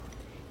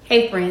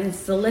Hey friends,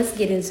 so let's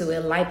get into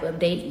a life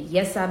update.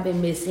 Yes, I've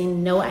been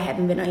missing. No, I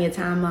haven't been on your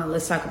timeline.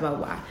 Let's talk about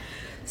why.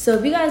 So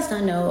if you guys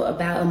don't know,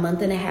 about a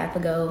month and a half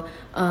ago,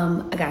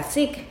 I got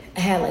sick. I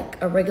had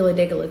like a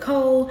regular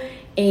cold.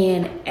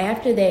 And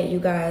after that, you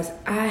guys,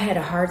 I had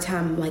a hard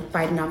time like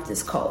fighting off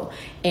this cold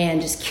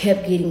and just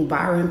kept getting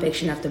viral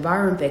infection after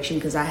viral infection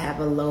because I have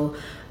a low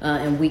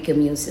and weak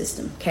immune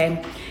system,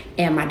 okay?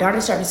 And my daughter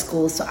started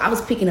school, so I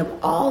was picking up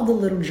all the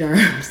little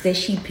germs that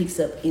she picks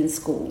up in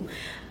school.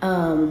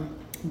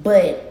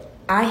 But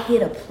I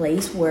hit a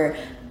place where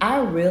I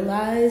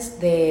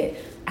realized that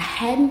I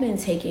hadn't been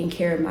taking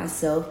care of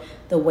myself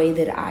the way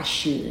that I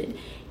should.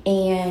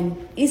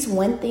 And it's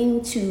one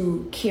thing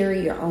to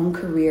carry your own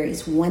career.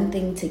 It's one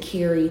thing to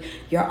carry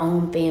your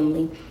own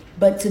family.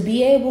 But to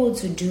be able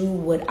to do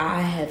what I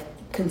have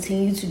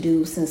continued to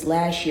do since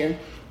last year.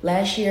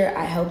 Last year,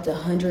 I helped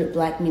 100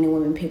 Black men and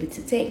women pivot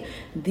to tech.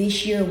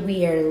 This year,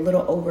 we are a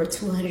little over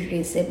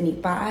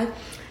 275.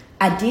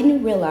 I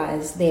didn't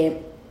realize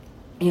that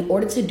in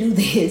order to do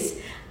this,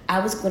 I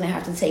was going to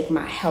have to take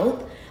my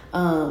health,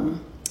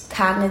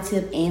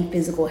 cognitive and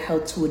physical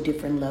health to a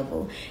different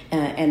level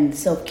and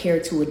self-care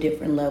to a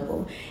different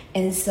level.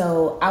 And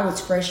so I was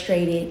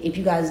frustrated. If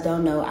you guys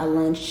don't know, I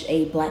launched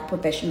a Black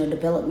professional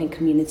development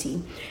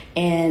community.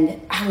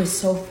 And I was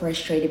so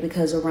frustrated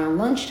because around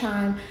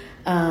lunchtime,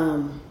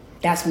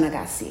 that's when I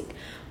got sick.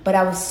 But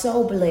I was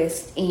so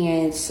blessed,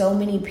 and so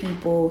many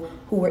people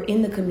who were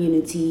in the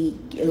community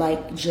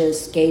like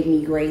just gave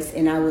me grace,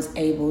 and I was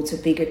able to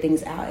figure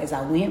things out as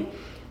I went,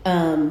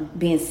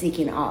 being sick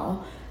and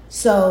all.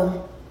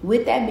 So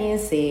with that being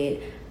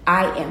said,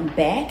 I am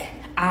back.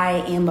 I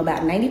am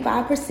about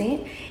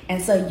 95%.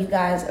 And so you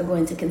guys are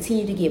going to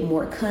continue to get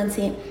more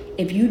content.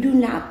 If you do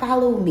not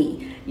follow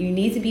me, you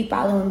need to be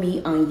following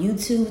me on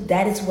YouTube.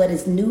 That is what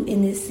is new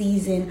in this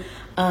season.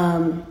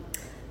 I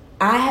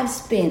have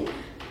spent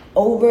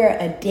over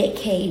a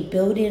decade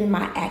building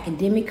my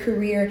academic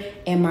career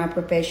and my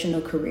professional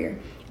career.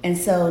 And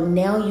so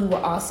now you will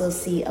also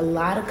see a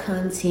lot of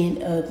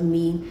content of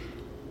me.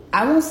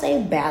 I won't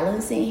say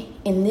balancing.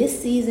 In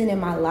this season in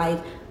my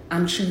life,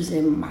 I'm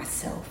choosing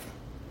myself.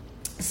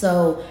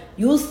 So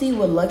you'll see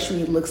what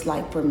luxury looks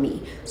like for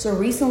me. So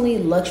recently,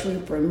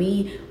 luxury for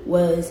me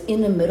was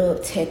in the middle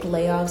of tech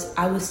layoffs.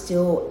 I was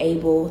still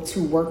able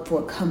to work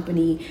for a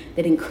company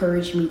that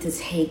encouraged me to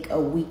take a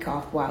week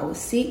off while I was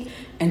sick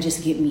and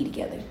just get me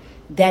together.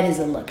 That is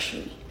a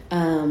luxury.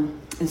 I'm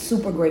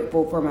super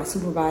grateful for my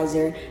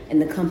supervisor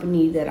and the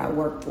company that I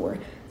work for.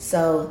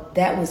 So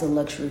that was a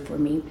luxury for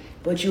me.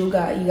 But you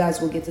guys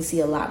will get to see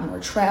a lot more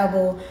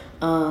travel,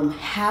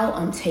 how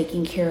I'm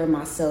taking care of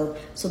myself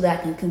so that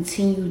I can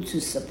continue to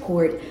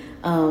support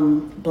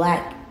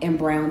Black and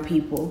brown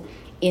people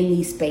in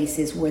these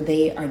spaces where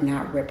they are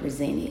not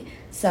represented.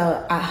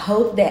 So I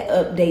hope that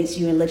updates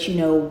you and lets you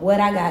know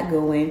what I got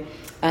going,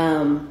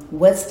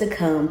 what's to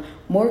come,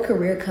 more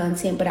career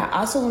content. But I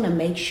also want to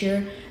make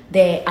sure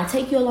that I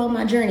take you along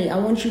my journey. I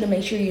want you to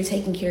make sure you're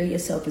taking care of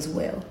yourself as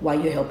well while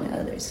you're helping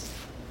others.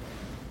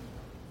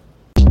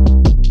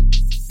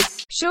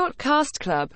 Short Cast Club